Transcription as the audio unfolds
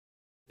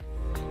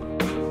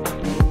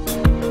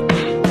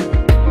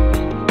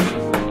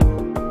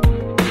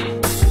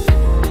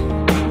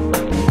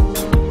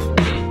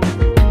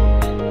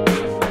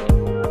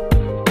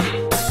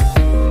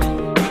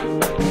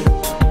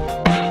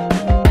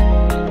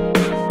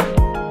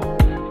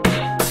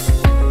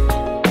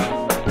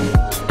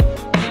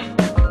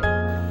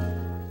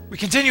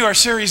continue our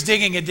series,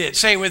 Digging a Ditch.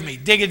 Say it with me,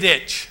 dig a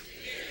ditch.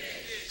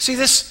 See,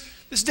 this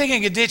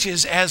digging a ditch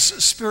has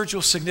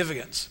spiritual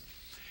significance.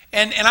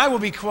 And I will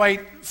be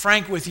quite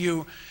frank with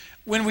you.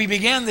 When we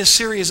began this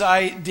series,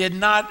 I did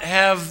not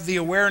have the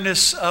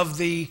awareness of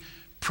the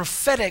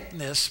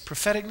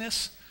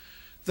propheticness,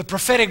 the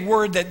prophetic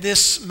word that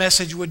this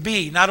message would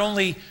be. Not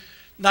only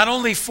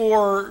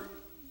for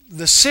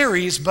the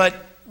series, but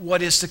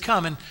what is to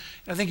come. And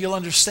I think you'll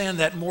understand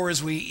that more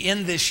as we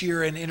end this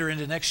year and enter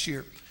into next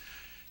year.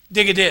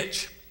 Dig a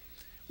ditch.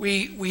 I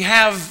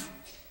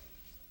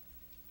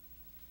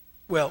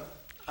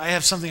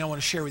have something I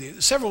want to share with you.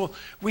 Several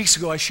weeks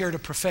ago, I shared a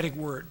prophetic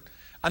word.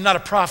 I'm not a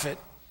prophet,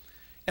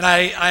 and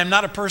I am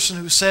not a person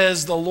who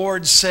says the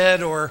Lord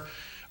said or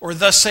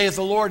thus saith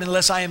the Lord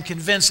unless I am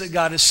convinced that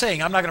God is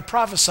saying. I'm not going to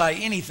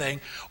prophesy anything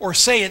or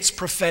say it's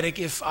prophetic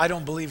if I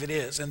don't believe it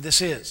is, and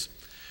this is.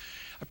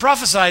 I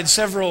prophesied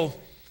several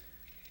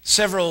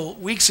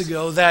weeks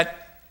ago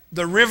that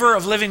the river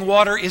of living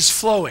water is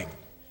flowing.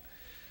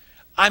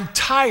 I'm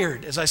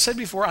tired, as I said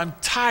before, I'm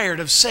tired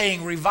of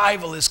saying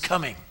revival is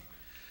coming.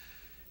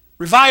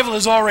 Revival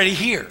is already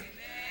here.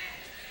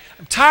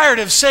 I'm tired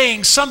of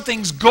saying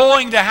something's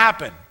going to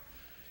happen.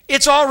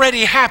 It's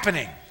already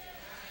happening.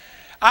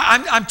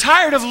 I'm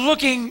tired of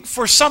looking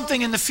for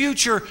something in the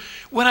future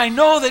when I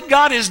know that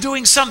God is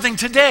doing something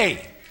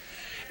today.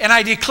 And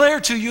I declare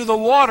to you the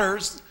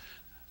waters,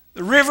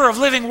 the river of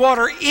living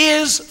water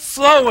is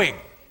flowing.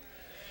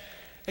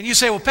 And you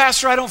say, well,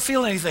 Pastor, I don't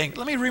feel anything.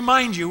 Let me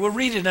remind you, we'll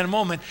read it in a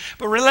moment,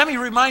 but let me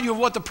remind you of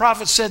what the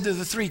prophet said to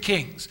the three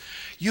kings.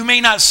 You may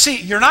not see,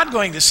 you're not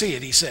going to see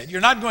it, he said.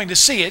 You're not going to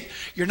see it,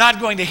 you're not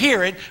going to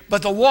hear it,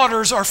 but the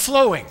waters are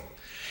flowing.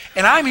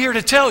 And I'm here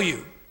to tell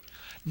you,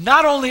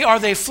 not only are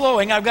they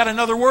flowing, I've got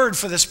another word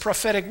for this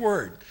prophetic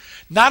word.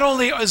 Not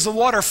only is the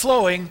water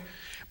flowing,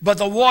 but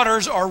the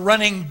waters are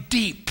running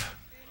deep.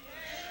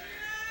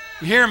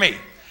 You hear me?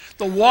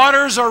 The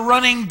waters are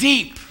running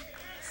deep.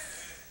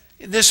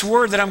 This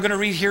word that I'm going to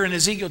read here in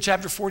Ezekiel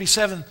chapter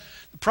 47,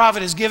 the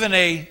prophet is given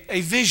a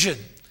vision.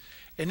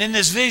 And in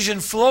this vision,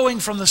 flowing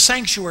from the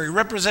sanctuary,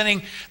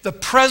 representing the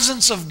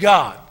presence of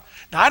God.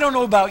 Now, I don't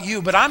know about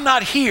you, but I'm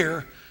not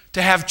here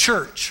to have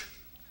church.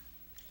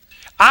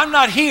 I'm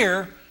not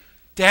here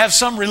to have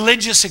some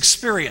religious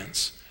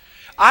experience.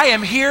 I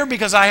am here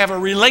because I have a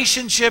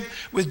relationship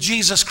with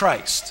Jesus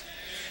Christ.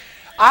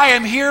 I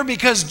am here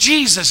because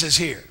Jesus is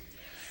here.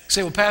 You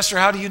say, well, Pastor,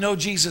 how do you know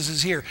Jesus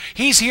is here?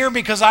 He's here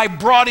because I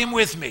brought him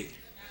with me.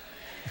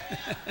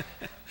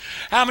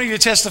 How many of you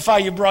testify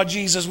you brought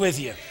Jesus with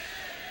you?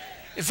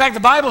 In fact, the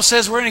Bible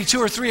says where any two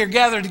or three are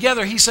gathered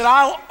together, he said,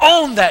 I'll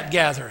own that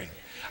gathering.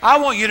 I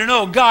want you to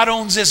know God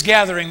owns this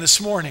gathering this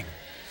morning.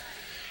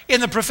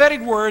 In the prophetic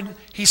word,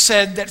 he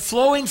said that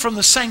flowing from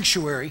the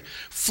sanctuary,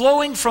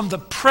 flowing from the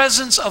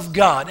presence of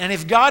God. And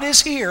if God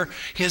is here,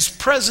 his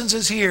presence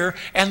is here,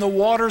 and the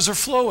waters are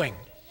flowing.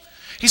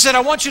 He said,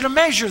 I want you to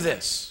measure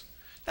this.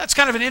 That's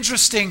kind of an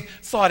interesting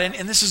thought,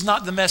 and this is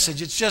not the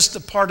message. It's just a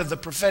part of the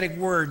prophetic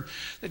word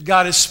that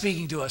God is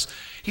speaking to us.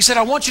 He said,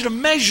 I want you to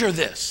measure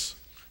this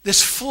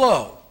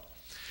flow.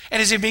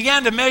 And as he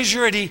began to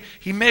measure it,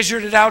 he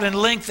measured it out in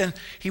length, and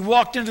he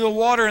walked into the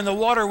water, and the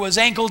water was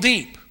ankle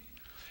deep.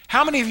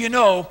 How many of you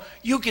know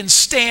you can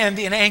stand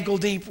in ankle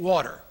deep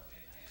water?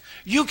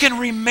 You can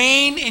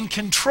remain in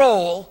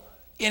control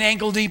in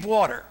ankle deep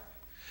water.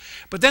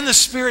 But then the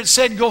Spirit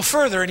said, go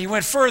further, and he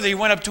went further. He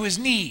went up to his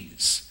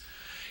knees.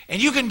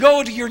 And you can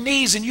go to your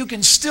knees and you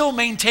can still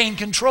maintain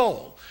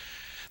control.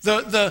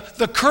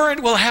 The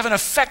current will have an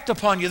effect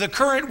upon you. The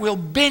current will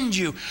bend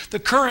you. The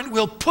current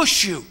will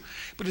push you.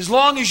 But as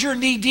long as you're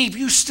knee deep,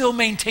 you still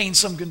maintain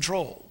some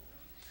control.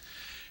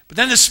 But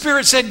then the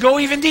Spirit said, go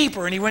even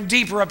deeper. And he went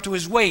deeper up to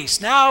his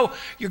waist. Now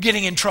you're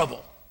getting in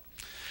trouble.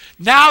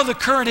 Now the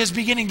current is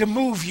beginning to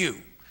move you.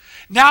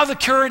 Now the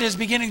current is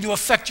beginning to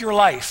affect your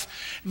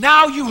life.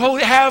 Now you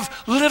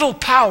have little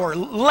power,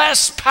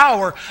 less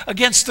power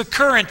against the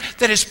current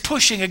that is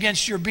pushing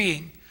against your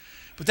being.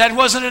 But that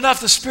wasn't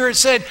enough. The Spirit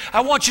said,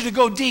 I want you to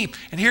go deep.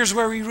 And here's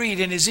where we read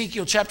in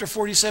Ezekiel chapter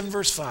 47,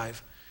 verse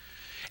 5.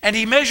 And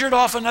he measured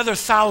off another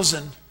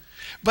 1,000.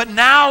 But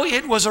now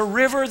it was a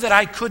river that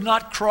I could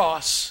not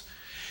cross,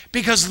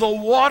 because the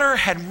water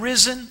had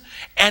risen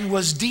and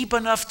was deep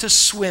enough to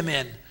swim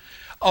in.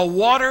 A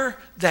water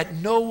that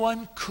no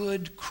one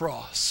could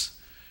cross.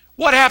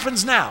 What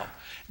happens now?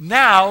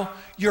 Now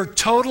you're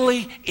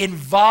totally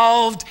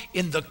involved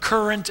in the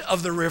current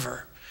of the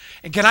river.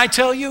 And can I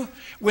tell you,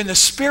 when the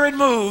Spirit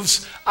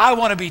moves, I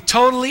want to be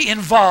totally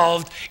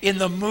involved in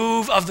the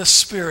move of the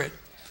Spirit.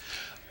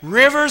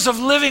 Rivers of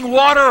living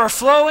water are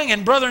flowing,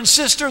 and brother and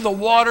sister, the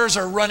waters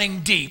are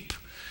running deep.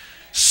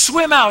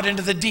 Swim out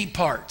into the deep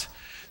part.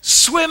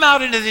 Swim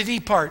out into the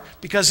deep part,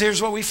 because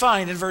here's what we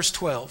find in verse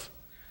 12.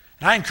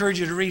 And I encourage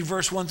you to read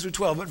verse 1 through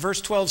 12. But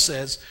verse 12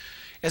 says,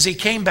 as he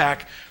came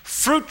back,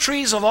 fruit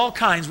trees of all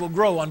kinds will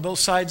grow on both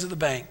sides of the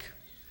bank.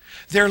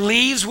 Their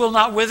leaves will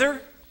not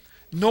wither,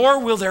 nor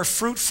will their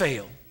fruit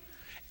fail.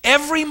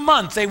 Every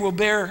month they will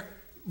bear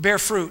bear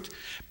fruit,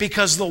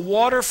 because the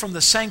water from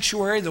the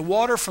sanctuary, the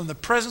water from the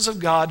presence of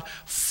God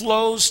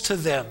flows to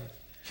them.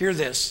 Hear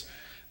this.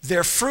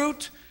 Their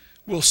fruit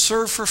will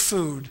serve for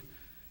food,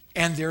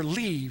 and their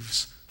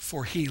leaves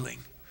for healing.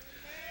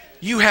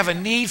 You have a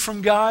need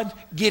from God,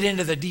 get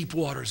into the deep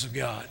waters of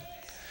God.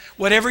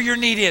 Whatever your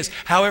need is,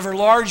 however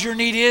large your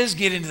need is,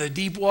 get into the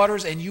deep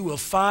waters and you will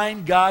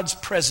find God's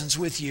presence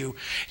with you.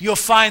 You'll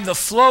find the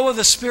flow of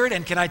the Spirit,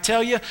 and can I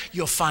tell you,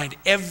 you'll find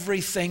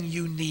everything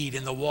you need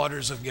in the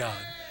waters of God.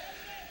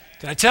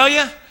 Can I tell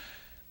you,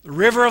 the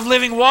river of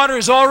living water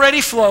is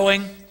already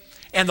flowing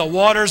and the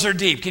waters are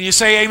deep. Can you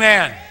say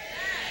amen?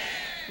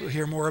 We'll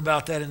hear more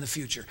about that in the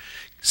future.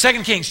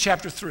 2 Kings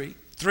chapter 3.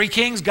 3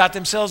 kings got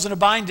themselves in a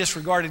bind,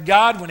 disregarded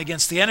God, went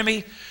against the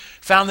enemy,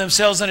 found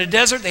themselves in a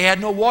desert. They had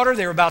no water.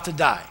 They were about to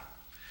die.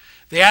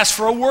 They asked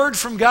for a word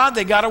from God.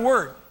 They got a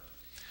word.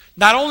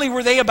 Not only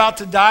were they about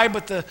to die,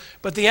 but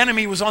the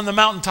enemy was on the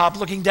mountaintop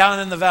looking down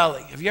in the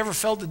valley. Have you ever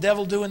felt the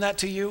devil doing that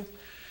to you?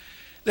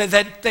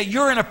 That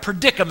you're in a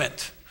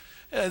predicament,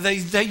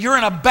 that you're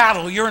in a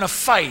battle, you're in a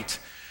fight,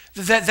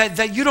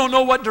 that you don't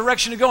know what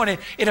direction to go in.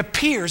 It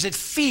appears, it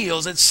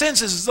feels, it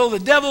senses as though the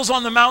devil's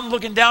on the mountain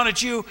looking down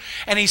at you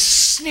and he's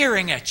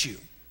sneering at you.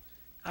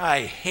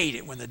 I hate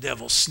it when the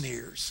devil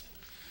sneers.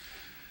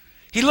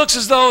 He looks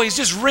as though he's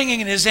just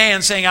wringing in his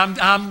hand saying,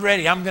 I'm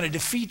ready. I'm going to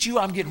defeat you.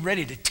 I'm getting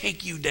ready to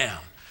take you down.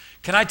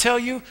 Can I tell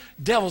you,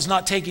 devil's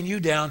not taking you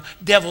down.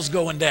 Devil's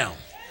going down.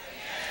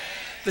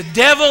 The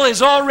devil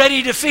is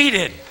already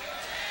defeated.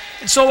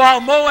 And so while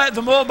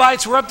the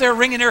Moabites were up there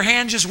wringing their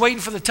hands, just waiting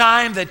for the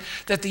time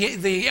that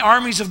the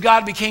armies of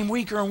God became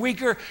weaker and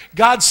weaker,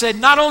 God said,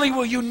 not only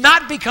will you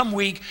not become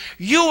weak,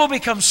 you will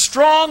become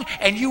strong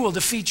and you will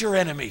defeat your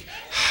enemy.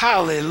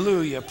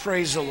 Hallelujah.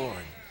 Praise the Lord.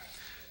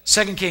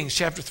 2 Kings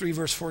chapter 3,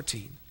 verse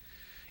 14.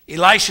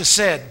 Elisha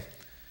said,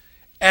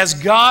 as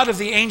God of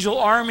the angel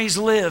armies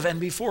live and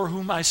before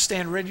whom I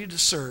stand ready to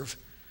serve,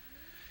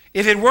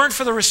 if it weren't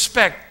for the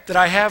respect that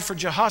I have for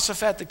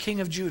Jehoshaphat, the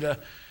king of Judah,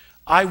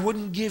 I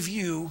wouldn't give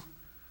you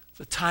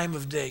the time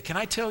of day. Can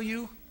I tell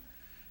you,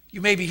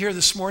 you may be here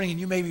this morning and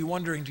you may be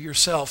wondering to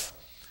yourself,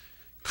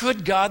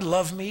 could God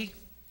love me?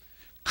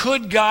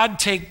 Could God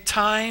take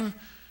time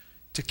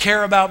to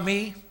care about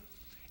me?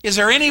 Is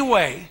there any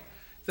way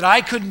that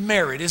I could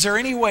merit? Is there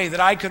any way that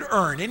I could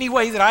earn? Any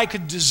way that I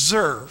could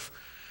deserve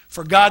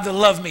for God to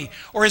love me?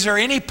 Or is there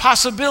any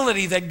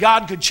possibility that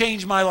God could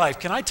change my life?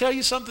 Can I tell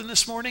you something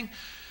this morning?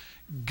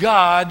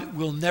 God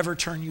will never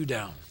turn you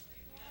down.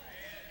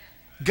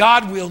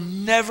 God will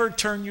never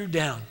turn you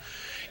down.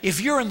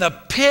 If you're in the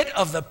pit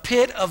of the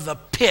pit of the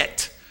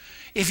pit,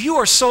 if you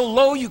are so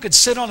low you could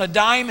sit on a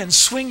dime and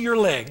swing your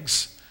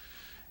legs,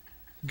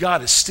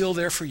 God is still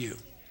there for you.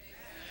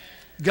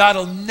 God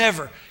will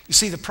never. You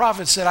see, the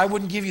prophet said, I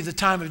wouldn't give you the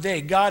time of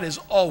day. God is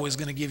always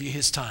going to give you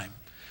his time.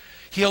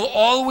 He'll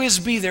always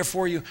be there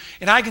for you.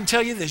 And I can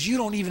tell you this, you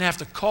don't even have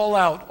to call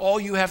out. All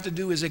you have to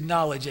do is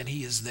acknowledge and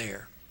he is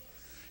there.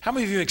 How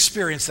many of you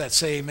experienced that?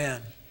 Say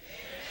amen.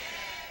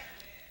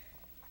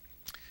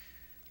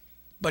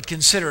 But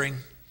considering,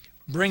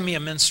 bring me a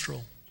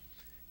minstrel.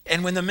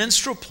 And when the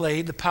minstrel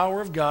played, the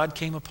power of God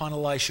came upon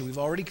Elisha. We've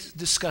already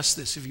discussed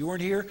this. If you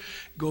weren't here,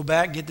 go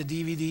back, get the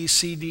DVDs,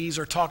 CDs,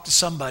 or talk to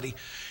somebody.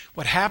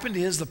 What happened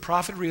is the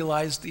prophet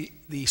realized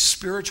the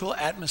spiritual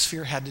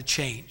atmosphere had to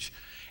change.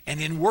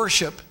 And in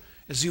worship,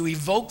 as you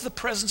evoke the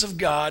presence of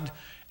God,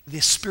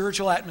 the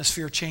spiritual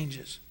atmosphere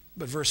changes.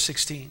 But verse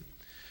 16.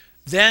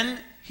 Then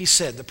he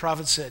said, the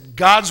prophet said,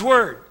 God's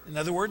word. In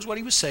other words, what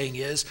he was saying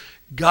is,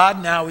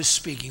 God now is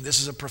speaking. This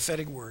is a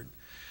prophetic word.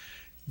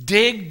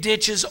 Dig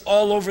ditches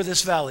all over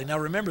this valley. Now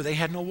remember, they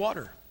had no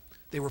water.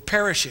 They were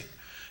perishing.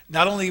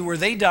 Not only were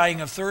they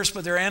dying of thirst,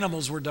 but their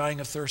animals were dying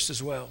of thirst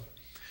as well.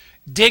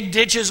 Dig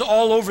ditches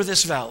all over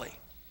this valley.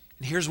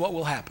 And here's what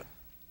will happen.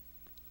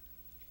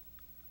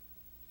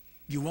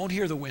 You won't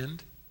hear the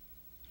wind.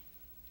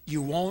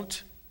 You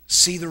won't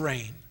see the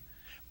rain.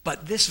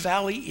 But this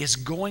valley is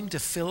going to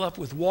fill up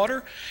with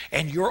water,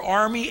 and your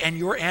army and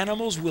your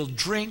animals will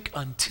drink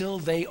until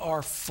they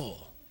are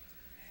full.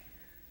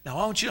 Now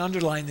I want you to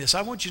underline this.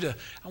 I want you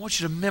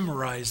to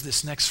memorize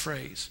this next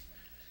phrase.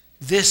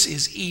 This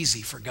is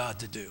easy for God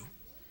to do.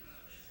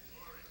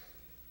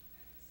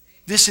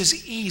 This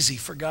is easy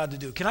for God to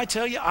do. Can I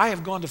tell you, I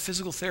have gone to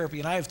physical therapy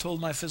and I have told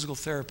my physical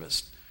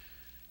therapist,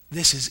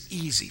 this is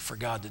easy for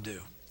God to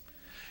do.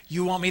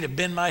 You want me to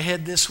bend my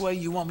head this way?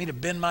 You want me to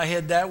bend my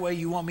head that way?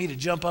 You want me to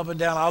jump up and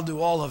down? I'll do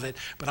all of it.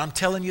 But I'm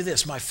telling you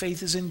this, my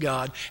faith is in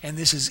God, and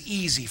this is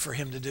easy for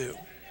him to do.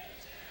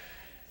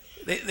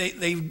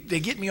 They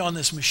get me on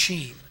this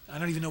machine. I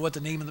don't even know what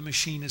the name of the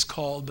machine is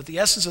called, but the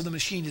essence of the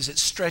machine is it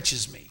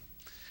stretches me.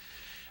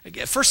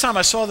 First time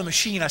I saw the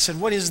machine, I said,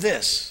 what is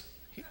this?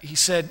 He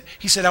said,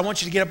 I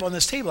want you to get up on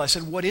this table. I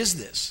said, what is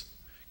this?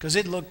 Because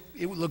it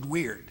looked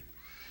weird.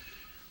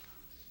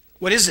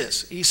 What is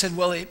this? He said,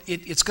 well,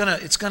 it's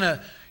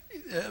gonna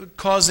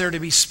cause there to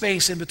be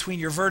space in between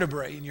your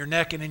vertebrae, in your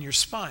neck and in your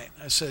spine.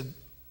 I said,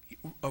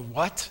 a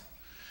what?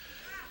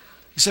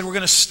 He said, we're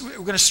going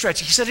to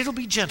stretch. He said, it'll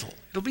be gentle.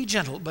 It'll be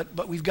gentle,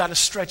 but we've got to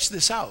stretch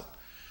this out.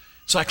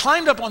 So I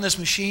climbed up on this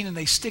machine, and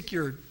they stick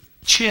your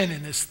chin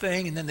in this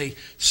thing, and then they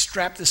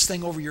strap this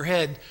thing over your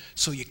head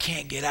so you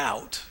can't get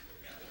out.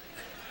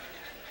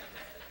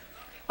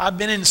 I've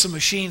been in some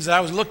machines that I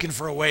was looking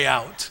for a way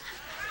out.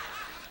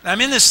 And I'm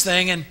in this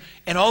thing,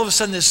 and all of a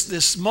sudden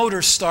this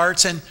motor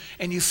starts, and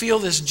you feel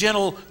this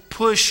gentle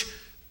push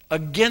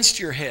against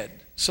your head.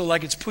 So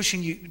like it's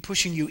pushing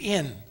you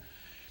in.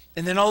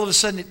 And then all of a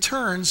sudden it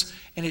turns,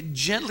 and it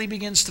gently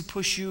begins to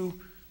push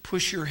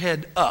your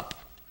head up.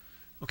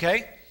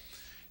 Okay?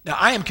 Now,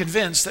 I am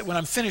convinced that when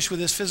I'm finished with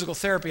this physical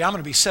therapy, I'm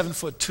going to be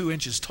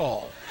 7'2"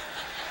 tall.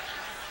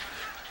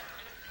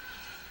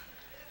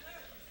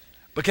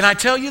 But can I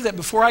tell you that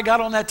before I got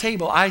on that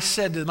table, I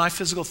said to my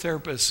physical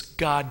therapist,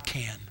 God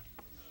can.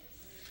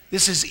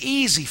 This is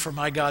easy for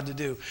my God to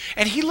do.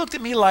 And he looked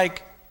at me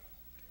like,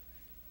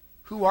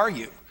 who are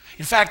you?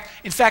 In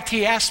fact,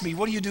 he asked me,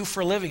 what do you do for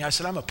a living? I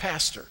said, I'm a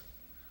pastor.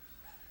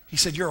 He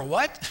said, you're a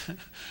what? I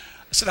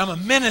said, I'm a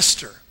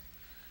minister.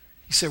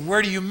 He said,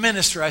 where do you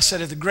minister? I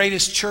said, at the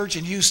greatest church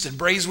in Houston,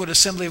 Braeswood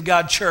Assembly of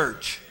God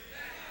Church.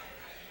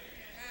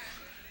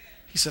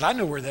 He said, I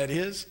know where that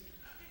is.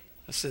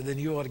 I said, then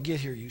you ought to get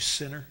here, you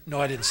sinner. No,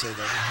 I didn't say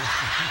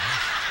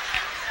that.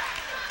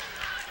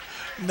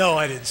 No,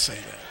 I didn't say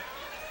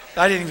that.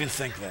 I didn't even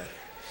think that.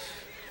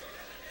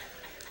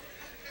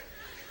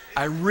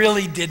 I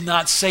really did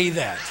not say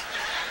that.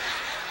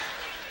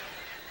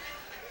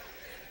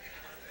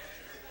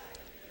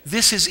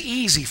 This is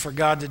easy for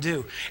God to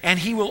do. And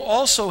he will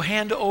also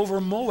hand over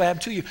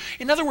Moab to you.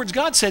 In other words,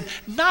 God said,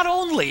 not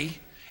only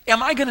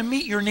am I going to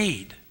meet your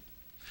need,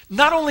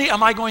 not only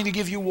am I going to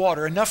give you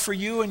water, enough for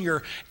you and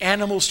your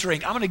animals to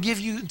drink, I'm going to give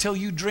you until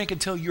you drink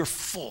until you're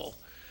full.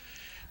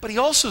 But he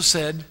also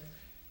said,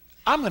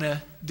 I'm going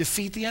to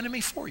defeat the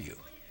enemy for you.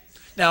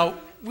 Now,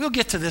 we'll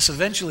get to this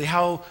eventually,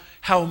 how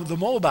the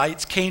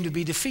Moabites came to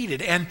be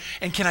defeated. And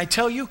can I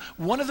tell you,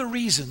 one of the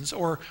reasons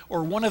or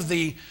one of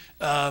the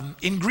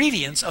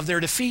ingredients of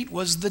their defeat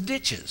was the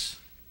ditches.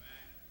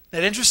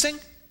 That interesting?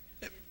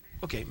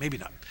 Okay, maybe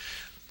not.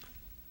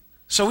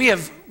 So we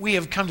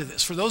have come to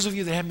this. For those of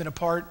you that haven't been a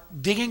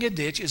part, digging a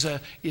ditch is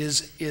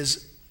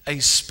a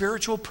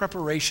spiritual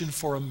preparation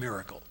for a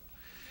miracle.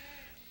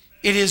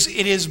 It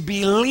is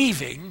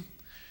believing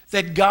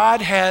that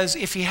God has,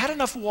 if he had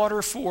enough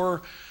water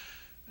for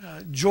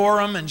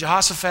Joram and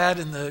Jehoshaphat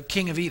and the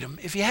king of Edom,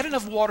 if he had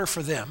enough water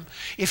for them,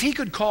 if he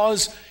could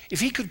cause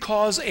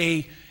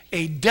a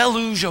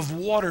deluge of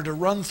water to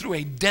run through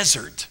a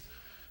desert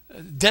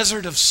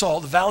of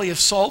salt, the valley of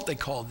salt they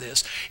called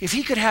this, if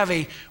he could have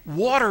a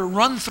water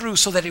run through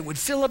so that it would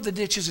fill up the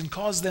ditches and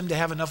cause them to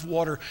have enough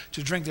water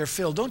to drink their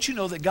fill, don't you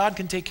know that God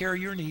can take care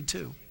of your need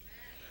too?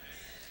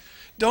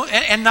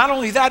 And not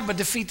only that, but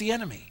defeat the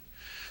enemy.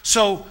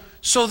 So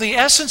the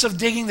essence of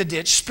digging the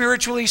ditch,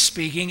 spiritually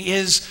speaking,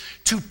 is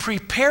to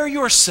prepare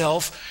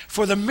yourself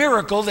for the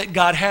miracle that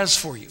God has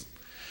for you.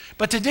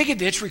 But to dig a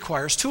ditch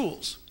requires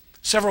tools.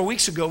 Several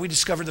weeks ago, we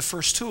discovered the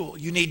first tool.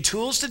 You need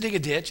tools to dig a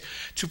ditch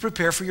to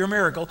prepare for your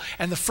miracle.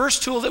 And the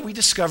first tool that we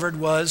discovered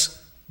was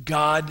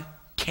God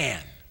can.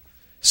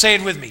 Say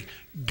it with me.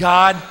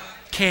 God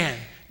can.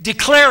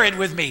 Declare it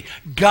with me.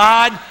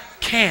 God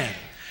can.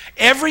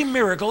 Every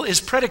miracle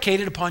is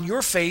predicated upon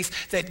your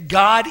faith that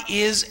God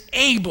is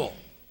able.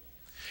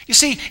 You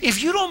see,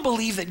 if you don't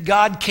believe that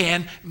God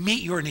can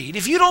meet your need,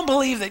 if you don't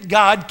believe that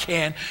God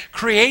can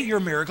create your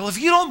miracle, if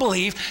you don't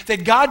believe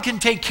that God can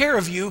take care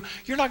of you,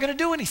 you're not going to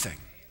do anything.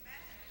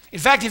 In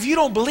fact, if you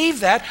don't believe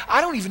that, I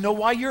don't even know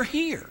why you're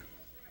here.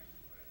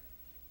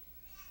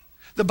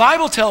 The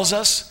Bible tells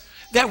us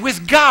that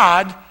with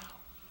God,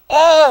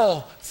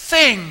 all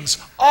things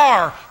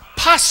are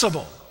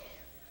possible.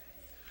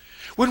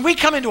 When we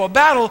come into a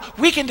battle,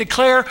 we can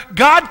declare,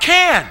 God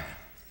can.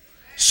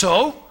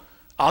 So,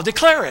 I'll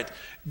declare it.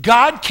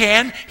 God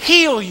can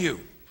heal you.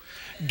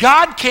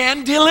 God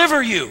can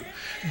deliver you.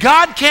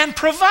 God can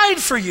provide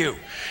for you.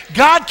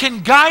 God can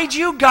guide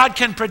you. God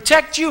can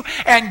protect you.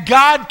 And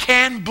God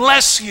can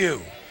bless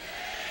you.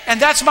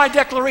 And that's my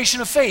declaration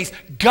of faith.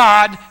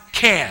 God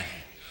can.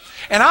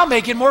 And I'll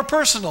make it more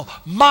personal.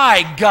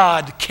 My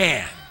God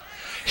can.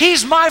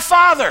 He's my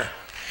Father.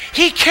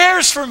 He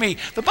cares for me.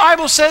 The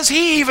Bible says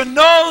he even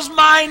knows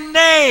my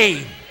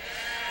name.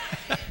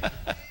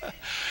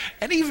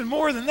 And even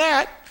more than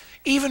that,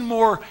 even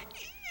more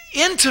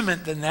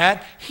intimate than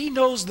that, he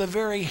knows the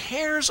very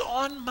hairs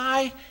on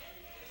my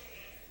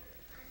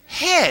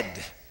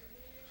head.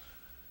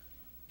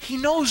 He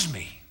knows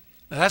me.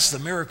 Now that's the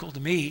miracle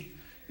to me,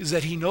 is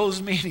that he knows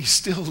me and he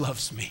still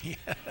loves me.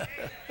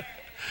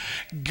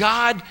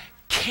 God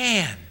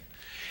can.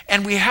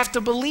 And we have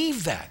to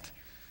believe that.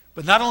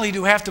 But not only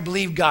do we have to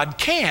believe God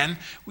can,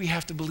 we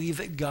have to believe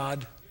that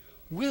God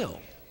will.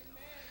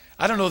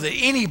 I don't know that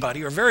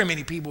anybody or very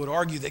many people would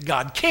argue that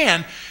God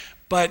can,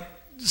 but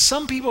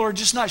some people are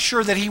just not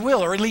sure that he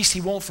will, or at least he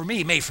won't for me.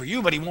 He may for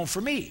you, but he won't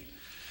for me.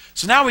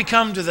 So now we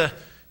come to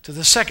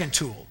the second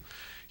tool.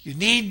 You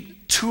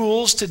need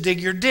tools to dig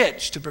your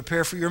ditch, to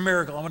prepare for your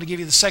miracle. I'm going to give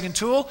you the second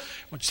tool.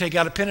 I want you to take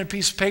out a pen and a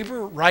piece of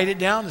paper, write it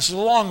down. This is a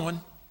long one.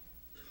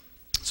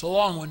 It's a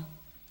long one.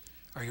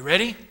 Are you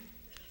ready?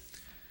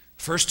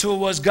 First tool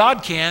was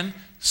God can.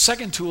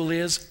 Second tool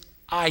is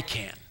I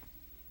can.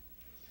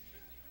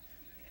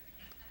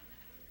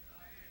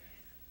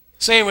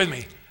 Say it with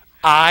me.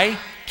 I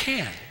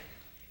can.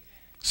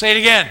 Say it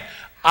again.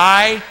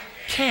 I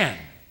can.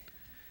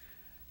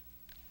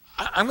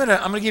 I'm going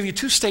to give you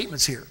two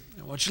statements here.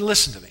 I want you to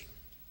listen to me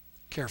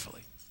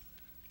carefully.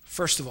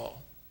 First of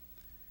all,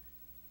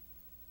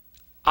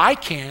 I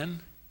can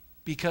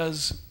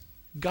because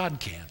God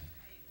can.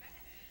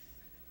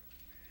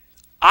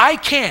 I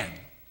can.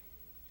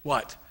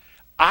 What?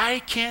 I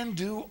can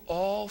do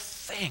all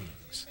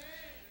things.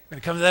 I'm going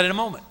to come to that in a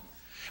moment.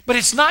 But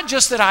it's not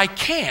just that I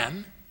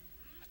can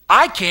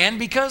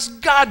because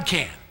God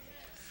can.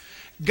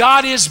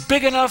 God is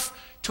big enough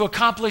to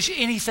accomplish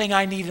anything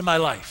I need in my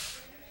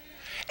life.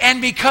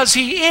 And because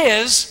He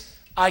is,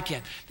 I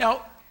can.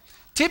 Now,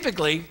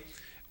 typically,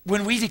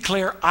 when we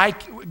declare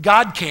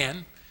God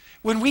can,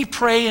 when we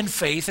pray in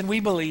faith and we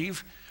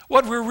believe,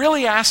 what we're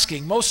really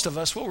asking, most of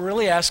us, what we're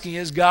really asking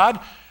is, God,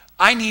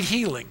 I need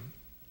healing.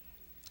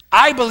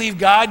 I believe,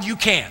 God, you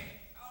can.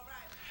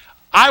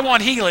 I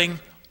want healing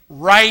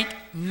right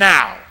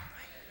now.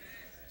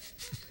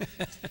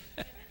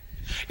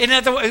 Isn't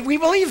that the way? We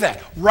believe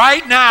that.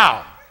 Right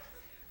now.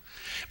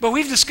 But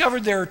we've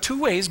discovered there are two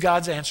ways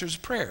God answers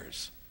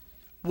prayers.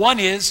 One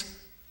is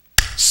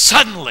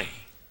suddenly.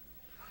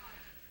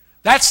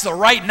 That's the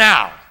right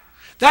now.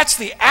 That's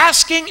the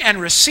asking and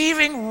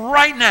receiving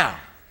right now.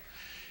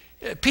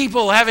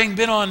 People having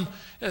been on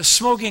a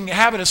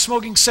habit of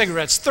smoking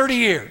cigarettes 30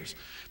 years,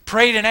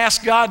 prayed and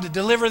asked God to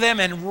deliver them,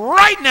 and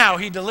right now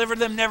He delivered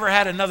them, never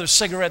had another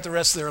cigarette the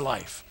rest of their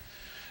life.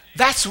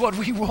 That's what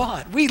we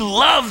want. We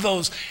love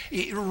those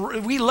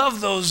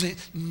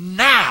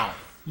now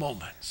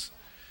moments.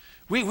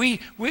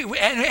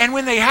 And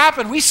when they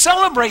happen, we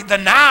celebrate the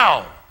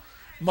now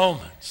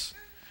moments.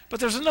 But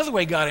there's another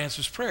way God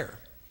answers prayer.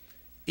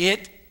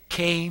 It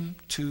came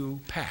to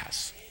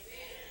pass.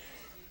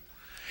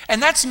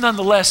 And that's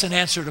nonetheless an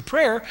answer to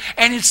prayer,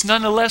 and it's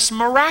nonetheless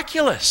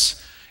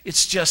miraculous.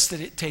 It's just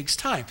that it takes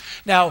time.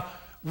 Now,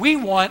 we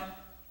want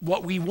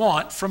what we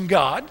want from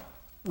God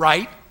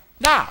right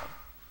now.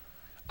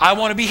 I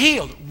want to be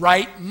healed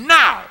right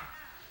now.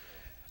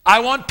 I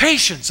want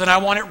patience, and I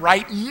want it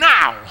right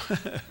now.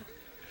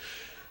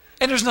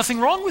 And there's nothing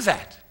wrong with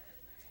that.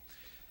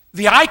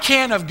 The I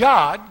can of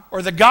God,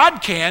 or the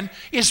God can,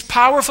 is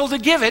powerful to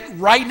give it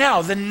right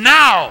now, the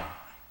now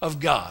of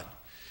God.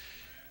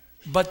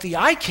 But the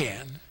I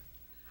can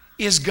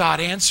is God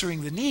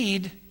answering the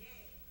need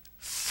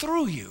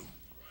through you.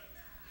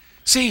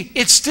 See,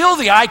 it's still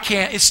the I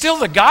can, it's still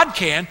the God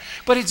can,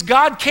 but it's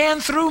God can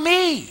through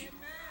me.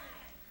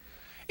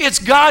 It's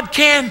God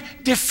can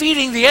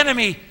defeating the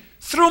enemy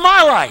through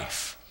my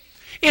life.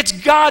 It's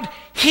God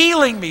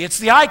healing me. It's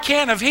the I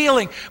can of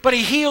healing, but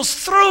He heals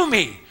through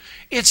me.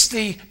 It's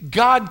the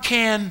God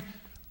can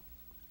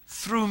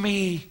through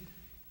me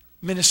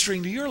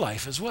ministering to your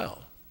life as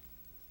well.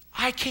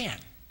 I can.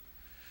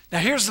 Now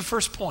here's the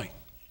first point.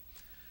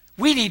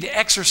 We need to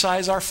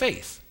exercise our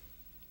faith.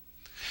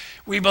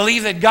 We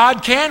believe that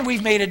God can.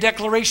 We've made a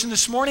declaration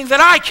this morning that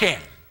I can.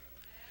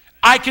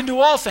 I can do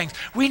all things.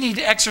 We need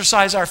to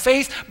exercise our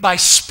faith by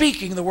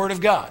speaking the Word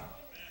of God.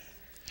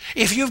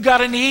 If you've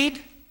got a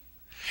need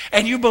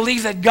and you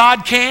believe that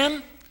God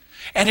can,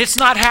 and it's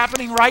not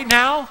happening right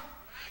now,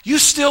 you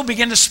still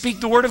begin to speak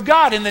the Word of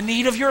God in the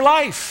need of your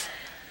life.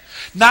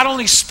 Not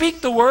only speak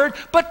the Word,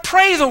 but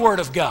pray the Word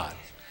of God.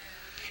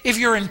 If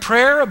you're in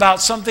prayer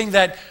about something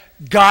that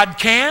God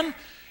can,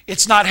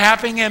 it's not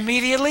happening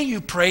immediately, you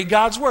pray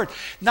God's Word.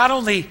 Not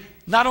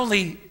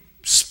only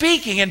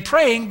speaking and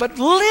praying, but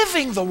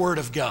living the Word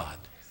of God.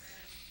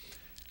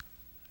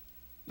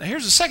 Now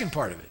here's the second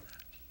part of it.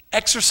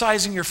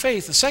 Exercising your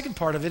faith, the second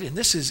part of it, and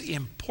this is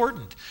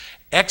important.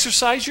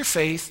 Exercise your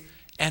faith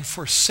and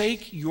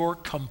forsake your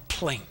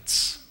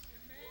complaints.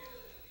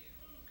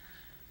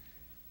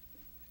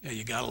 Yeah,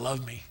 you gotta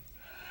love me.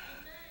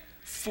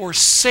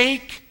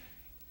 Forsake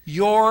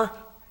your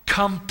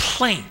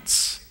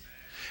complaints.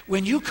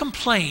 When you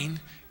complain,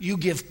 you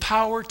give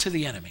power to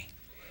the enemy.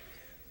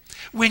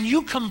 When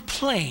you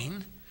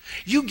complain,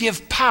 you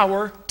give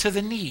power to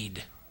the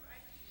need.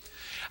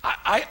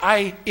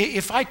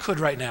 If I could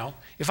right now,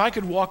 if I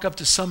could walk up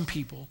to some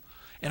people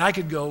and I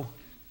could go,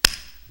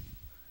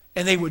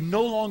 and they would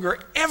no longer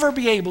ever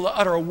be able to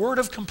utter a word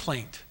of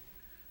complaint,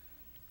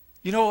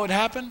 you know what would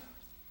happen?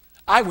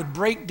 I would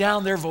break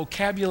down their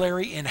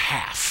vocabulary in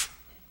half.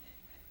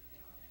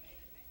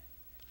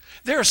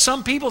 There are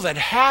some people that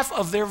half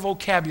of their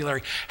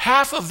vocabulary,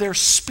 half of their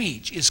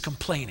speech is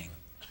complaining.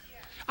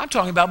 I'm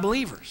talking about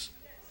believers.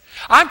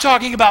 I'm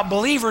talking about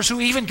believers who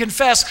even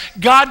confess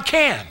God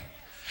can.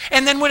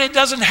 And then when it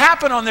doesn't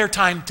happen on their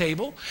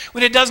timetable,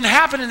 when it doesn't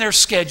happen in their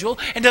schedule,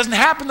 and doesn't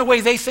happen the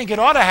way they think it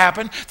ought to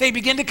happen, they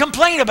begin to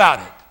complain about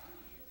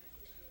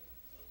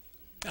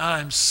it.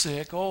 I'm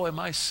sick. Oh, am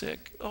I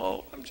sick?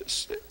 Oh, I'm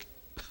just sick.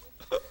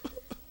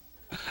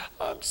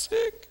 I'm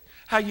sick.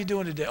 How you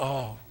doing today?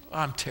 Oh,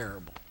 I'm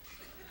terrible.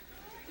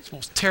 It's the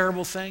most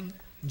terrible thing.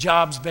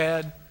 Job's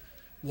bad.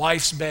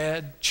 Wife's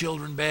bad.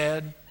 Children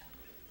bad.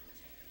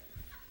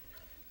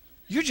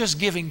 You're just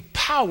giving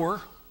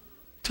power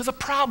to the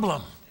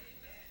problem.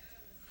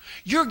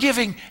 You're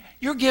giving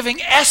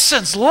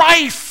essence,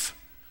 life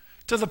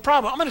to the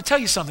problem. I'm going to tell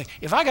you something.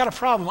 If I got a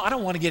problem, I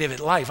don't want to give it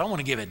life. I want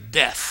to give it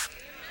death.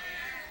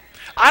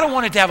 I don't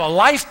want it to have a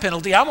life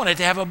penalty. I want it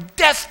to have a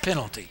death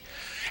penalty.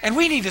 And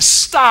we need to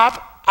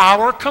stop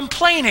our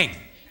complaining.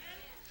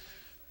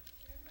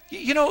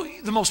 You know,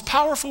 the most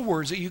powerful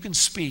words that you can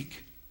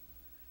speak,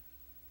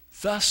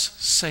 thus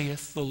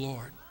saith the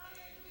Lord.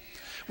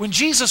 When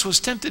Jesus was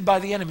tempted by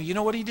the enemy, you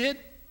know what he did?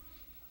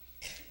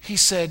 He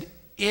said,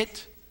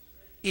 it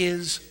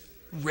is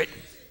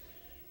written.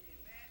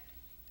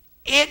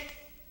 It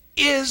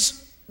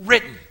is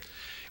written.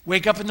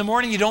 Wake up in the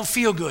morning, you don't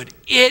feel good.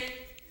 It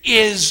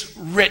is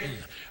written.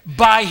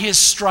 By his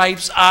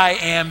stripes I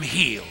am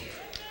healed.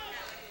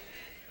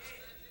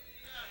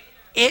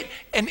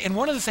 And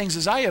one of the things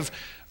is I have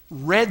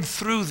read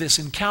through this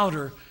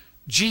encounter,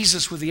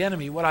 Jesus with the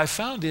enemy, what I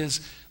found is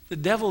the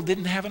devil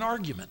didn't have an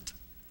argument.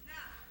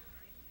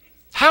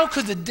 How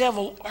could the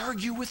devil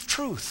argue with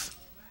truth?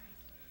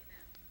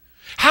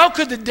 How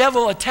could the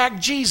devil attack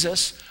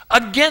Jesus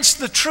against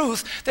the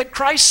truth that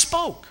Christ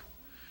spoke?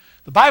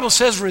 The Bible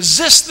says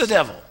resist the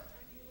devil.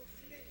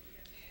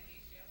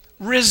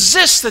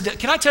 Resist the devil.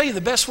 Can I tell you the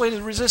best way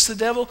to resist the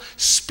devil?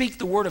 Speak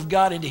the word of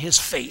God into his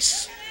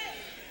face.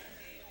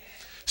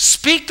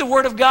 Speak the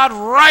word of God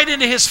right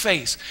into his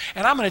face.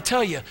 And I'm going to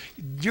tell you,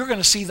 you're going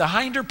to see the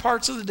hinder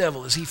parts of the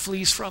devil as he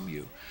flees from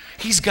you.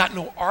 He's got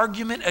no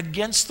argument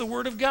against the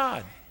word of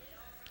God.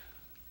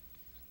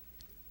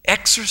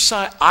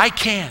 Exercise, I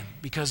can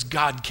because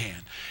God can.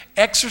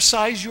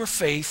 Exercise your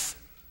faith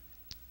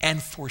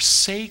and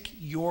forsake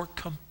your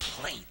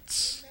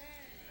complaints.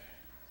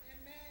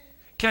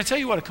 Can I tell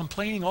you what a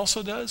complaining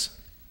also does?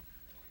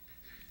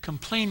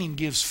 Complaining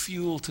gives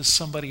fuel to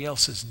somebody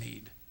else's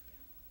need.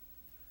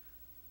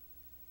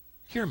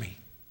 Hear me.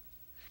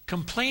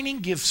 Complaining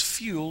gives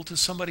fuel to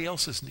somebody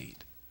else's need.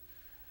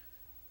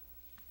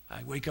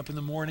 I wake up in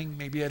the morning,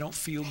 maybe I don't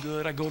feel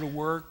good, I go to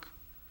work,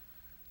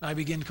 and I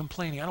begin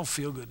complaining. I don't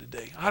feel good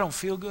today. I don't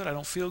feel good, I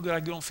don't feel good, I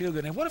don't feel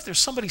good. And what if there's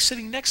somebody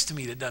sitting next to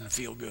me that doesn't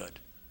feel good?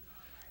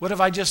 What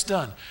have I just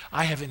done?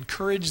 I have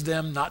encouraged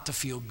them not to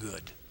feel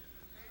good.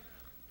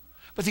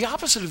 But the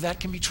opposite of that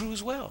can be true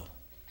as well.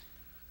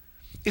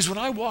 Is when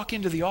I walk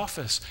into the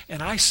office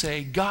and I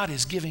say, God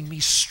is giving me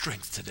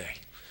strength today.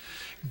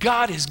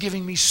 God is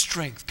giving me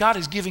strength. God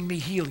is giving me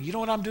healing. You know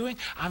what I'm doing?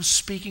 I'm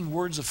speaking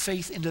words of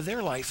faith into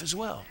their life as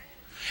well.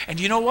 And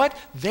you know what?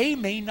 They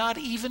may not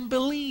even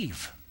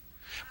believe.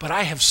 But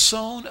I have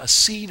sown a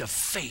seed of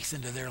faith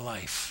into their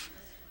life.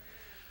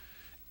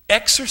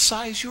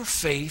 Exercise your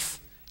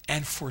faith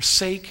and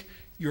forsake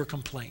your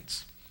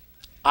complaints.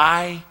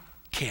 I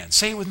can.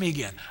 Say it with me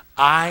again.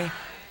 I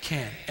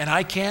can. And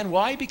I can.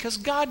 Why? Because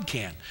God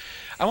can.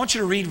 I want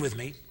you to read with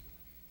me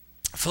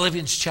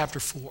Philippians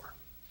chapter 4.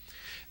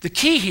 The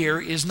key here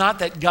is not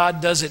that God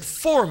does it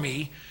for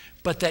me,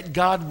 but that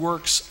God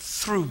works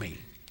through me.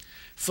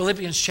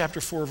 Philippians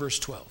chapter 4, verse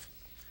 12.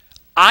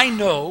 I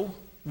know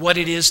what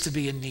it is to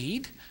be in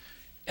need,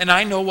 and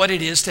I know what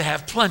it is to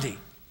have plenty.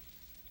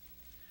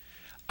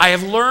 I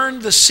have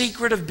learned the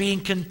secret of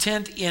being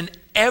content in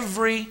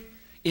any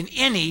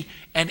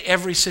and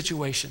every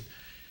situation.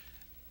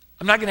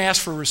 I'm not going to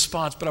ask for a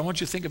response, but I want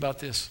you to think about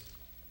this.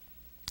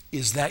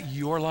 Is that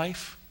your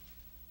life?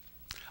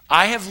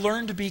 I have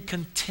learned to be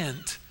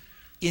content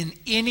in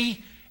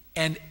any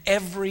and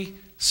every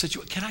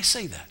situation. Can I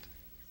say that?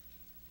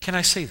 Can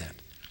I say that?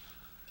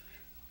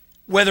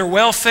 Whether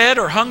well-fed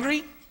or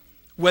hungry,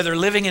 whether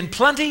living in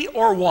plenty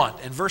or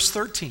want. And verse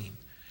 13,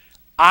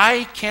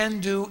 I can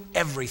do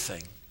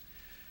everything.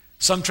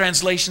 Some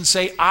translations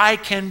say, I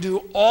can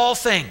do all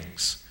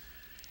things.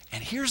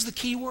 And here's the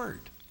key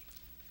word,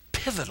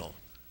 pivotal,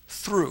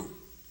 through.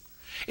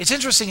 It's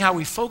interesting how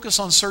we focus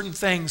on certain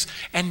things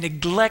and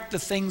neglect the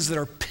things that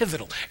are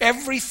pivotal.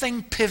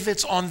 Everything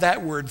pivots on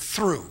that word,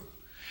 through.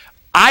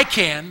 I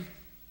can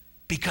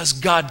because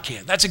God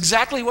can. That's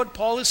exactly what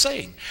Paul is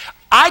saying.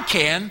 I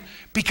can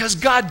because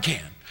God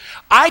can.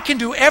 I can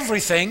do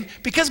everything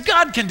because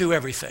God can do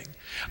everything.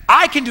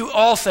 I can do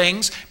all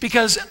things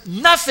because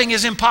nothing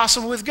is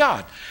impossible with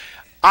God.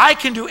 I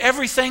can do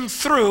everything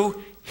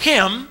through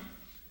Him.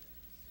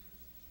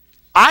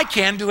 I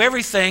can do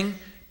everything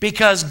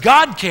because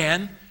God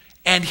can,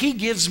 and He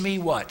gives me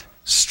what?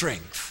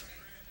 Strength.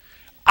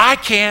 I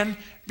can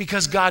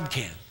because God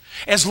can.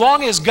 As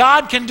long as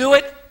God can do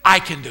it, I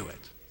can do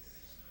it.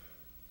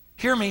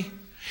 Hear me.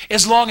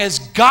 As long as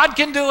God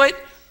can do it,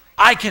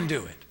 I can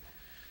do it.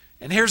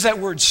 And here's that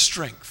word,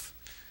 strength.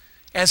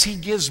 As He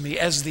gives me,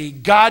 as the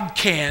God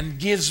can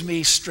gives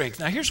me strength.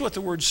 Now here's what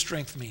the word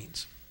strength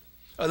means.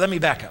 Let me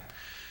back up.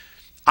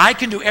 I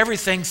can do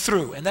everything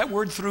through, and that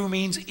word through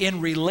means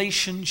in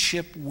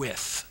relationship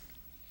with.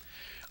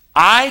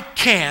 I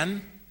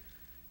can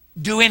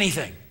do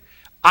anything.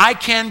 I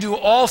can do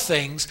all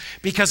things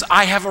because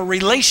I have a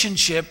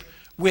relationship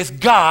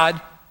with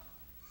God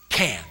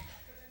can.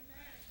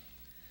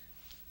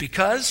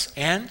 Because,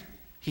 and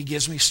he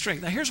gives me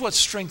strength. Now here's what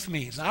strength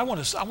means. Now, I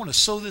want to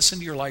sow this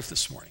into your life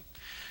this morning.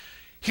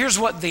 Here's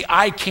what the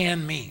I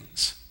can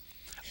means.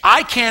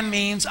 I can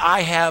means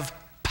I have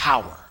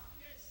power.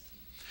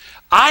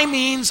 I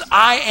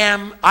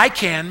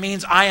can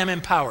means I am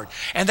empowered.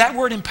 And that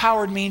word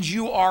empowered means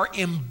you are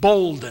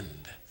emboldened.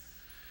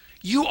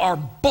 You are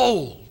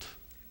bold.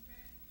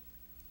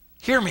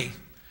 Hear me.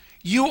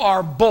 You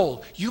are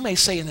bold. You may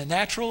say in the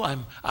natural,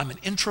 I'm an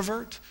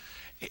introvert.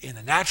 In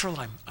the natural,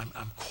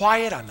 I'm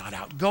quiet. I'm not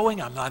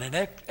outgoing. I'm not an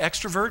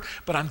extrovert.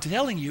 But I'm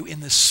telling you, in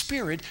the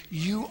spirit,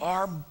 you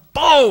are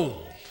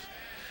bold.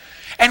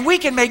 And we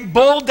can make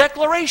bold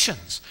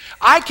declarations.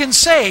 I can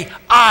say,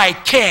 I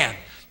can.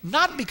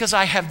 Not because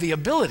I have the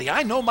ability.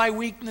 I know my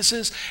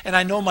weaknesses and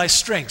I know my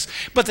strengths.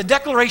 But the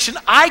declaration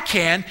I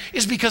can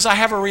is because I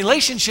have a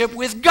relationship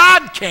with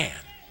God can.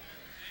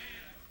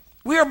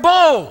 We are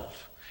bold.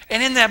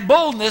 And in that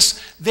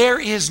boldness, there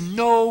is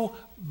no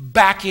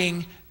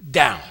backing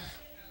down.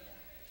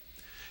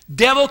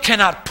 Devil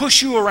cannot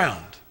push you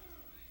around.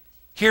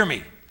 Hear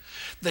me.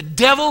 The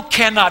devil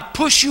cannot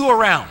push you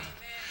around.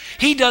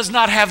 He does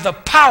not have the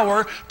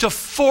power to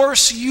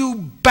force you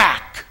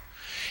back.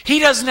 He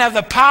doesn't have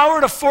the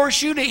power to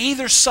force you to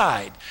either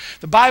side.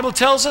 The Bible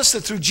tells us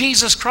that through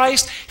Jesus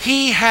Christ,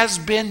 he has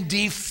been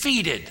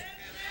defeated.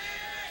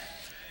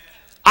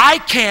 I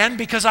can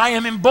because I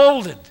am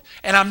emboldened,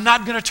 and I'm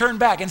not going to turn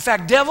back. In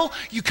fact, devil,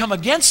 you come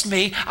against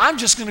me, I'm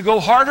just going to go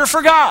harder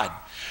for God.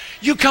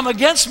 You come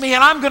against me,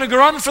 and I'm going to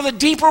run for the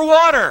deeper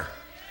water.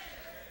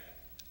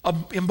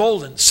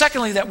 Emboldened.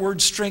 Secondly, that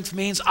word strength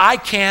means I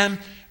can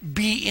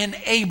be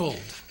enabled.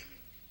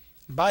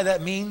 By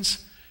that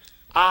means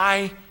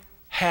I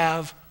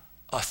have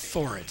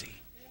authority.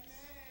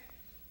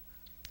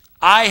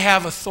 I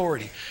have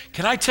authority.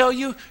 Can I tell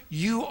you,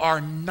 you are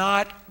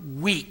not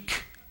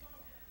weak.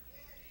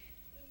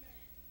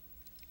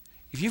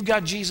 If you've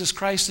got Jesus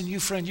Christ in you,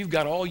 friend, you've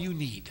got all you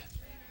need.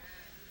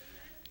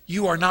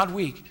 You are not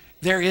weak.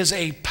 There is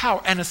a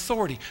power and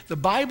authority. The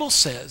Bible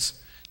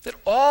says that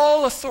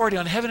all authority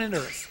on heaven and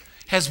earth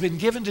has been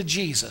given to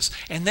Jesus.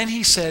 And then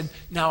he said,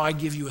 now I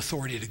give you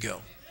authority to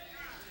go.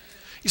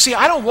 You see,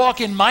 I don't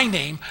walk in my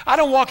name. I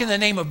don't walk in the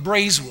name of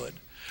Braeswood.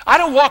 I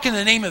don't walk in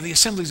the name of the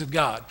Assemblies of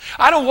God.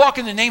 I don't walk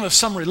in the name of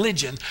some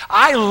religion.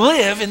 I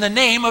live in the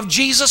name of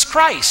Jesus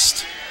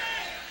Christ.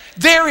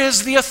 There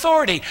is the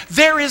authority.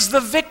 There is the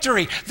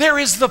victory. There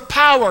is the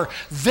power.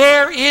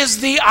 There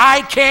is the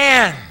I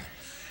can.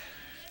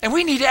 And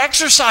we need to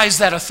exercise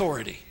that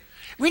authority.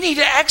 We need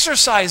to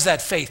exercise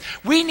that faith.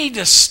 We need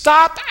to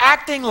stop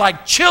acting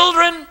like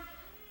children.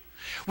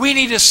 We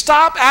need to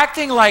stop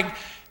acting like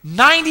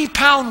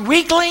 90-pound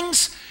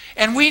weaklings,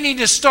 and we need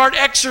to start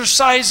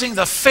exercising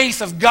the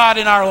faith of God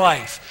in our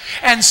life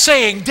and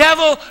saying,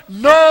 devil,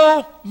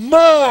 no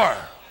more.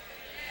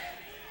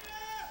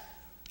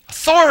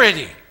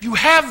 Authority. You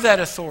have that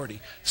authority.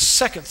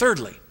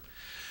 Thirdly,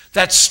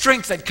 that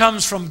strength that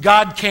comes from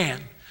God can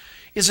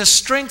is a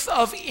strength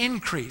of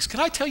increase. Can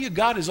I tell you,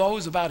 God is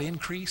always about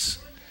increase?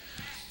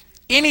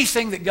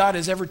 Anything that God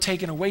has ever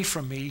taken away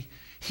from me,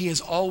 he has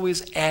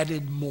always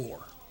added more.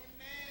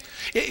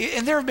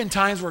 And there have been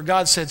times where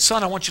God said,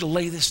 son, I want you to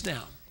lay this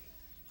down.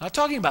 I'm not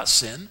talking about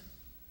sin.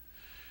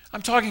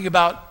 I'm talking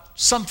about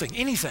something,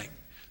 anything.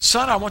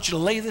 Son, I want you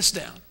to lay this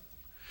down.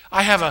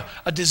 I have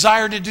a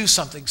desire to do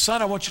something.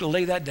 Son, I want you to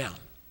lay that down.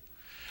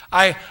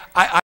 I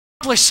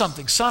accomplished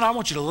something. Son, I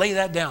want you to lay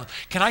that down.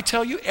 Can I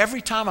tell you,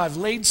 every time I've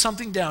laid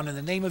something down in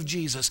the name of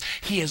Jesus,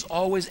 he has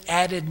always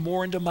added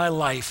more into my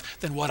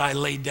life than what I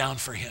laid down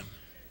for him.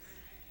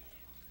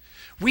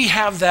 We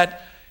have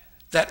that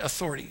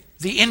authority.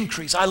 The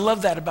increase. I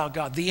love that about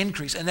God, the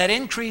increase. And that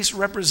increase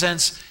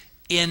represents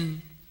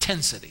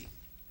intensity.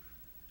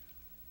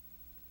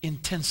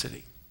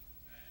 Intensity.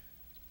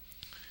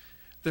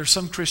 There are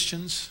some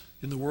Christians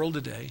in the world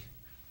today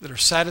that are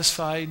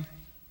satisfied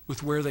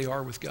with where they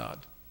are with God.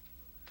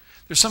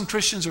 There's some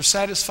Christians who are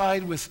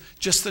satisfied with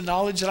just the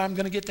knowledge that I'm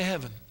going to get to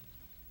heaven.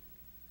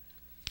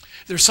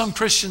 There's some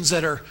Christians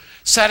that are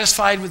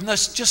satisfied with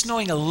just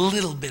knowing a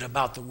little bit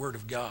about the Word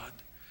of God.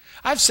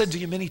 I've said to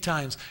you many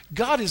times,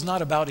 God is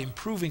not about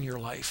improving your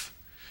life.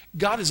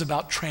 God is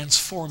about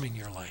transforming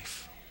your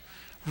life.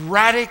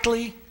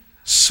 Radically,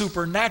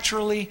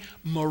 supernaturally,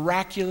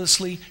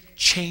 miraculously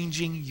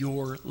changing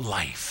your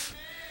life.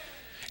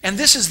 And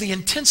this is the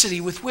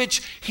intensity with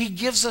which he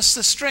gives us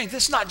the strength.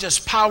 It's not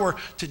just power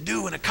to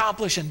do and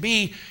accomplish and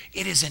be.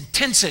 It is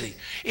intensity.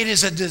 It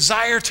is a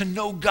desire to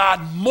know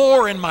God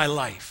more in my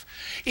life.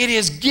 It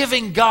is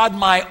giving God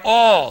my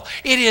all.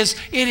 It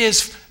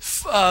is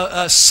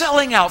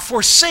selling out,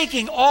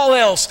 forsaking all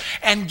else,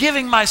 and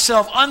giving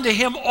myself unto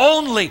him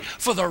only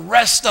for the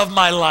rest of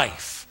my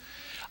life.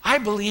 I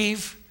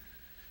believe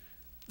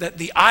that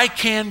the I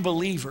can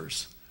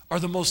believers are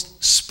the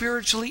most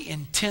spiritually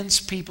intense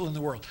people in the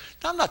world.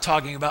 Now, I'm not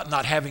talking about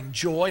not having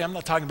joy. I'm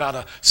not talking about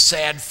a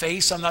sad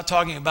face. I'm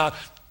talking about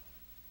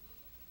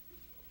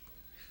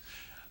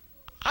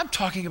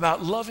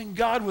loving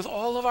God with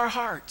all of our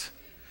heart.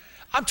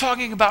 I'm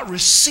talking about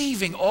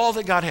receiving all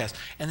that God has.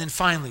 And then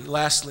finally,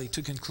 lastly,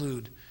 to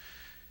conclude,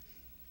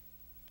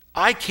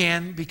 I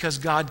can, because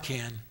God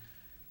can,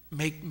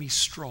 make me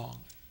strong.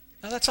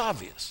 Now that's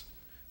obvious.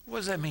 What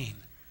does that mean?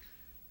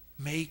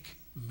 Make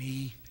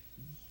me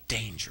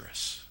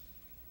dangerous.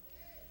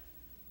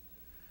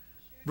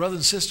 Brothers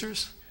and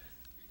sisters,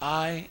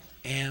 I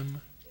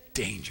am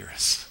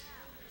dangerous.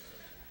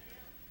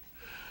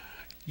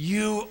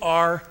 You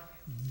are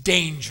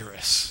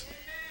dangerous.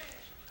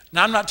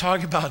 Now I'm not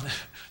talking about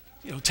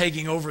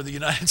taking over the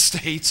United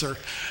States, or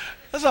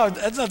that's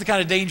not the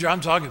kind of danger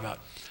I'm talking about.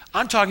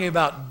 I'm talking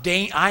about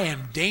I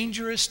am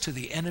dangerous to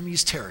the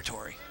enemy's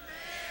territory.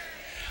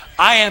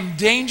 I am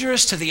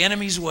dangerous to the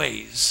enemy's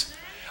ways.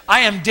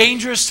 I am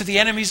dangerous to the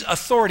enemy's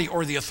authority,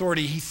 or the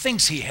authority he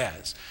thinks he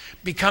has.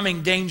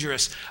 Becoming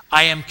dangerous.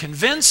 I am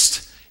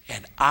convinced,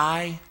 and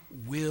I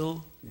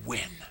will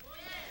win.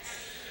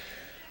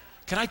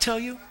 Can I tell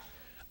you?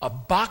 A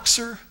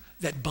boxer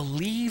that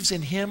believes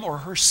in him or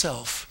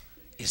herself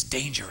is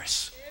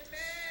dangerous.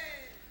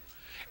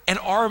 An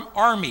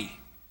army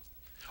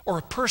or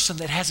a person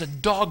that has a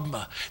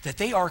dogma that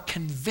they are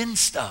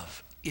convinced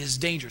of is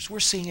dangerous. We're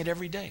seeing it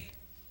every day.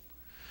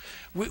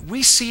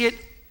 We see it.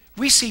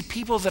 We see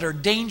people that are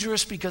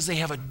dangerous because they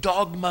have a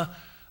dogma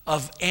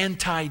of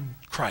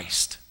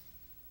anti-Christ.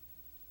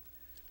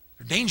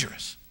 They're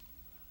dangerous.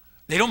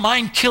 They don't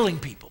mind killing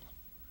people.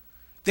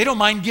 They don't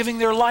mind giving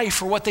their life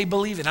for what they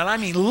believe in. And I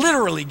mean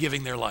literally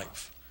giving their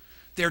life.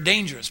 They're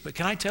dangerous. But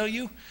can I tell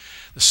you,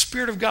 the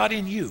Spirit of God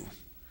in you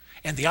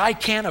and the I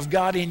can of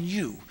God in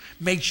you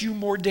makes you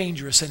more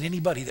dangerous than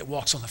anybody that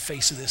walks on the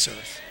face of this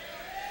earth.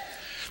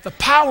 The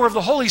power of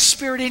the Holy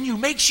Spirit in you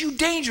makes you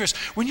dangerous.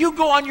 When you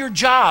go on your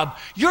job,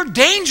 you're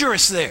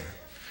dangerous there.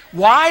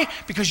 Why?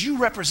 Because you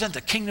represent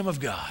the kingdom of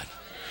God.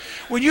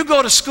 When you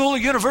go to school or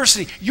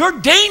university,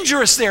 you're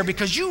dangerous there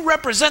because you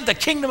represent the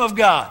kingdom of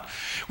God.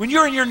 When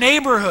you're in your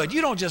neighborhood,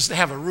 you don't just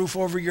have a roof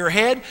over your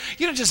head.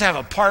 You don't just have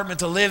an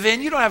apartment to live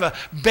in. You don't have a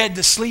bed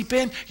to sleep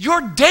in.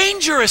 You're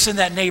dangerous in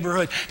that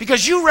neighborhood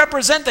because you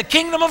represent the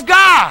kingdom of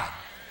God.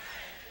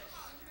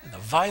 And the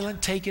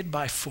violent take it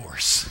by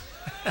force.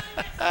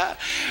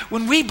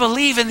 When we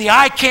believe in the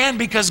I can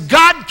because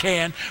God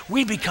can,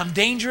 we become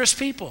dangerous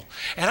people.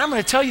 And I'm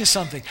going to tell you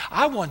something.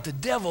 I want the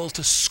devil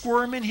to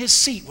squirm in his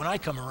seat when I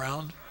come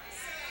around.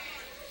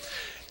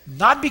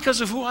 Not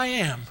because of who I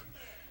am,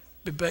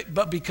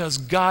 but because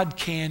God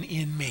can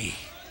in me.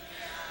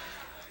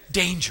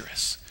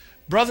 Dangerous.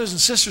 Brothers and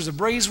sisters of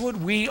Braeswood,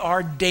 we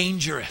are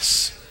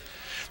dangerous.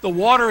 The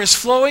water is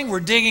flowing.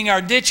 We're digging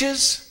our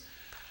ditches.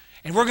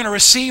 And we're going to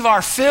receive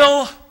our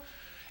fill.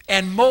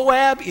 And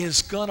Moab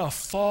is going to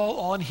fall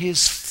on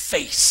his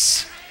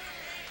face.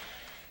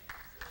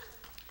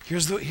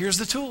 Here's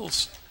the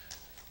tools.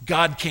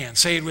 God can.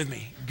 Say it with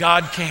me.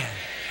 God can.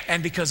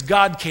 And because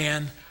God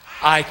can,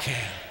 I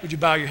can. Would you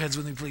bow your heads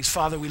with me, please?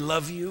 Father, we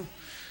love you.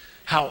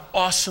 How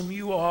awesome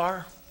you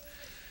are.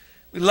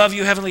 We love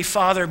you, Heavenly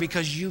Father,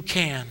 because you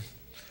can.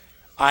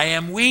 I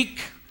am weak,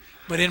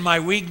 but in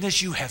my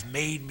weakness you have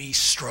made me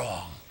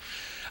strong.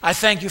 I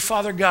thank you,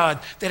 Father God,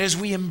 that as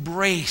we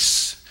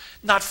embrace,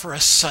 not for a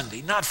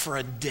Sunday, not for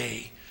a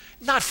day,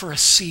 not for a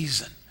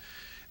season,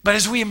 but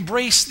as we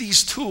embrace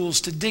these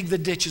tools to dig the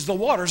ditches, the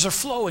waters are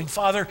flowing,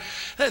 Father.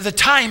 The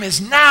time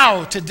is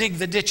now to dig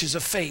the ditches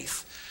of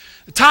faith.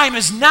 The time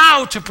is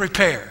now to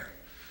prepare.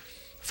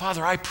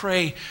 Father, I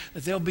pray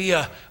that there'll be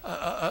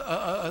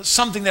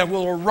something that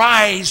will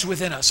arise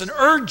within us, an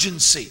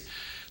urgency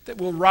that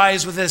will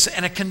rise with us,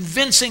 and a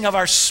convincing of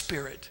our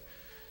spirit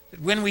that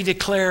when we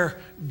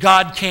declare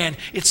God can,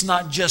 it's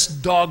not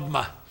just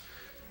dogma.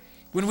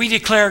 When we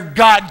declare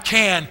God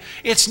can,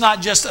 it's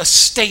not just a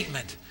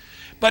statement.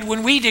 But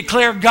when we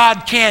declare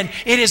God can,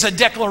 it is a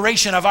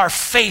declaration of our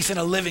faith in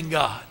a living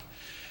God.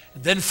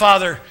 And then,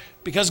 Father,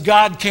 because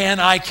God can,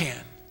 I can.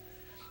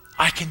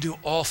 I can do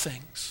all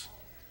things.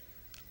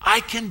 I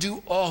can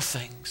do all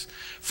things.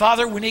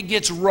 Father, when it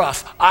gets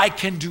rough, I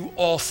can do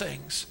all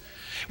things.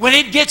 When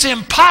it gets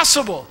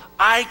impossible,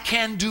 I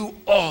can do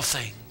all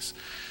things.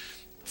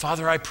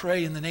 Father, I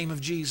pray in the name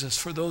of Jesus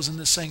for those in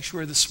this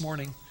sanctuary this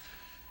morning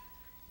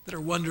that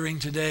are wondering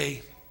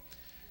today,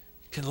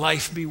 can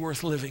life be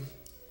worth living?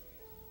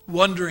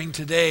 Wondering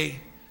today,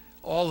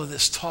 all of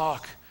this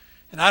talk,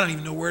 and I don't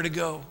even know where to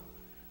go.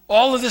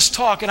 All of this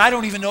talk, and I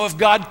don't even know if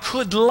God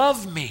could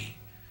love me.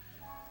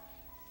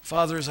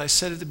 Father, as I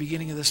said at the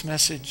beginning of this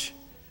message,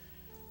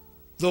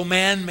 though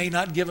man may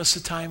not give us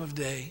a time of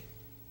day,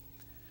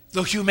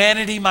 though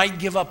humanity might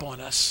give up on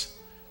us,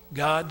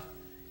 God,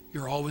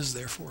 you're always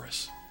there for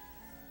us,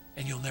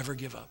 and you'll never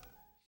give up.